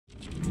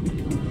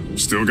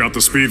Still got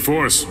the speed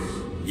force?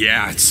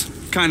 Yeah, it's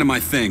kind of my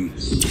thing.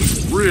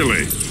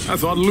 Really? I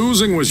thought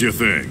losing was your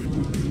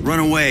thing. Run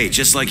away,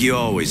 just like you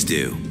always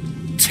do.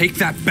 Take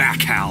that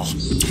back, Hal.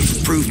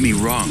 Prove me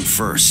wrong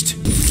first.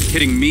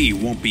 Hitting me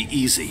won't be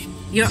easy.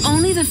 You're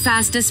only the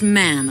fastest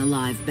man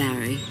alive,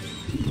 Barry.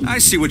 I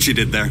see what you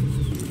did there.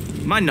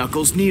 My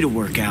knuckles need a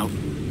workout.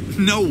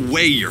 No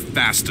way you're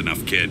fast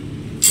enough, kid.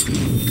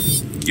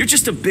 You're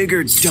just a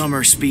bigger,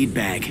 dumber speed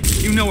bag.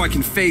 You know I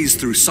can phase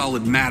through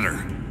solid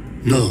matter.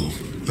 No,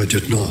 I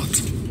did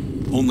not.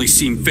 Only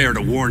seemed fair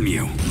to warn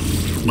you.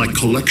 My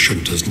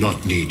collection does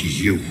not need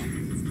you.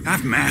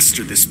 I've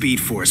mastered the Speed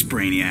Force,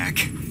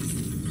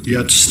 Brainiac.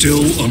 Yet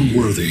still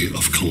unworthy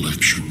of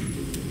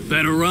collection.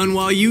 Better run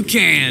while you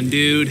can,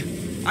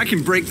 dude. I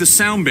can break the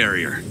sound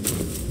barrier.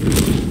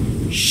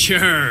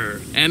 Sure,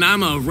 and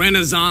I'm a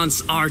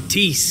Renaissance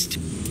artiste.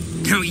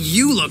 Now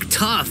you look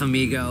tough,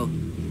 amigo.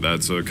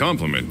 That's a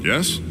compliment,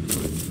 yes?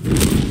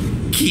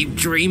 Keep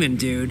dreaming,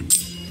 dude.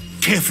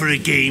 Care for a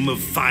game of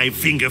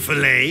five-finger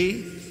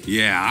fillet?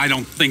 Yeah, I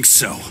don't think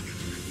so.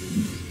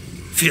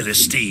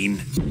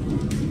 Philistine.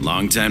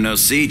 Long time no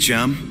see,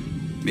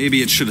 chum.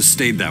 Maybe it should have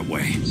stayed that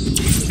way.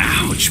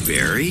 Ouch,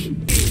 Barry.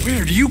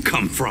 Where do you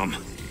come from?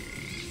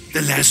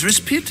 The Lazarus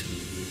Pit?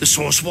 The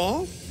Source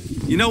Wall?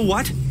 You know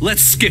what?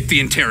 Let's skip the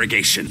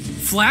interrogation.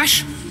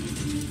 Flash?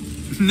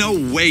 No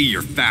way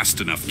you're fast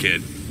enough,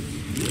 kid.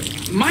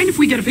 Mind if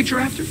we get a picture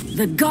after?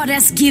 The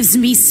goddess gives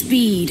me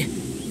speed.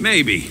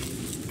 Maybe,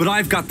 but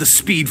I've got the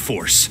Speed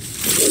Force.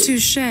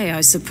 Touché,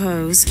 I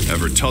suppose.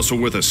 Ever tussle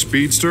with a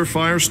speedster,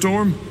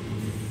 Firestorm?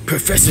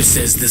 Professor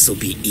says this'll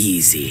be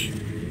easy.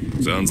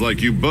 Sounds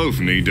like you both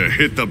need to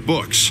hit the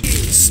books.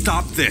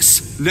 Stop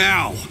this,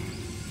 now!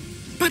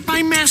 But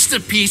my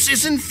masterpiece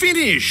isn't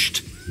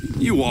finished.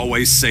 You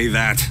always say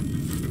that.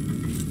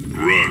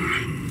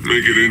 Run.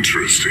 Make it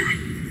interesting.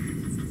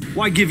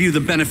 Why give you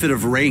the benefit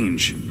of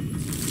range?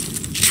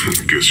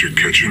 Guess you're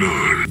catching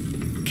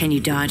on. Can you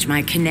dodge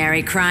my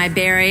canary cry,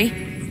 Barry?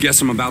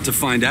 Guess I'm about to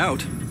find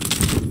out.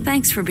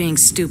 Thanks for being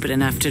stupid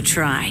enough to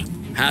try.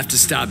 Have to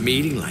stop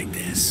meeting like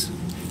this.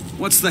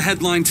 What's the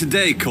headline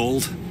today,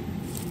 Cold?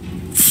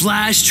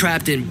 Flash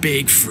trapped in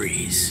Big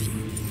Freeze.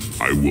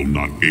 I will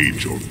not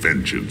aid your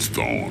vengeance,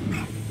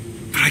 Thawne.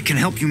 But I can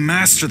help you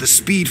master the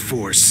Speed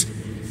Force.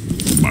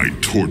 My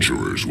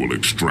torturers will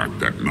extract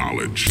that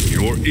knowledge.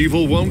 Your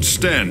evil won't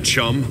stand,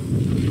 chum.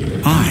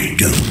 I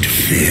don't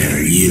fear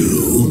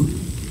you.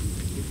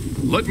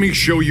 Let me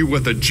show you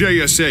what the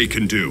JSA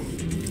can do.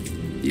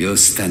 You're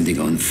standing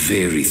on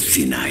very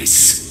thin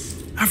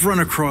ice. I've run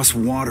across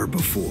water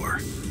before.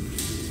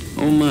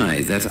 Oh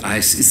my, that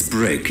ice is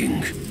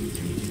breaking.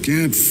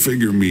 Can't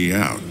figure me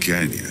out,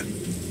 can you?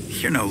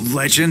 You're no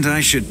legend,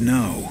 I should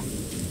know.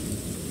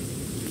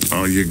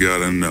 All you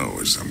gotta know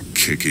is I'm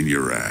kicking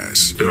your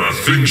ass. There are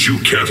things you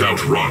can't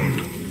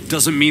outrun.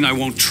 Doesn't mean I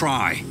won't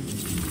try.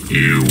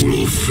 You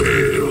will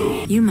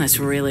fail. You must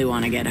really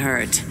want to get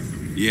hurt.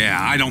 Yeah,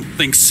 I don't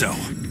think so.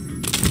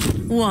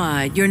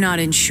 What, you're not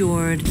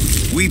insured?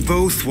 We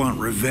both want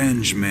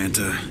revenge,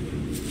 Manta.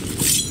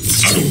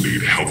 I don't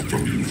need help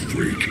from you,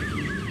 freak.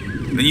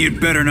 Then you'd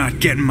better not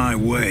get in my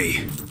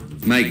way.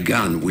 My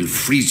gun will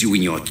freeze you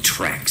in your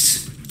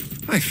tracks.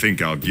 I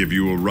think I'll give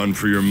you a run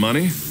for your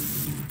money.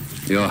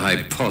 Your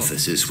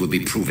hypothesis will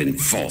be proven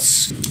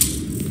false.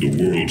 The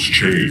world's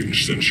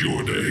changed since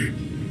your day.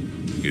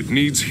 It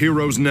needs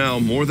heroes now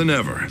more than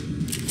ever.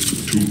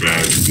 Too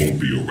bad you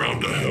won't be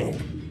around to help.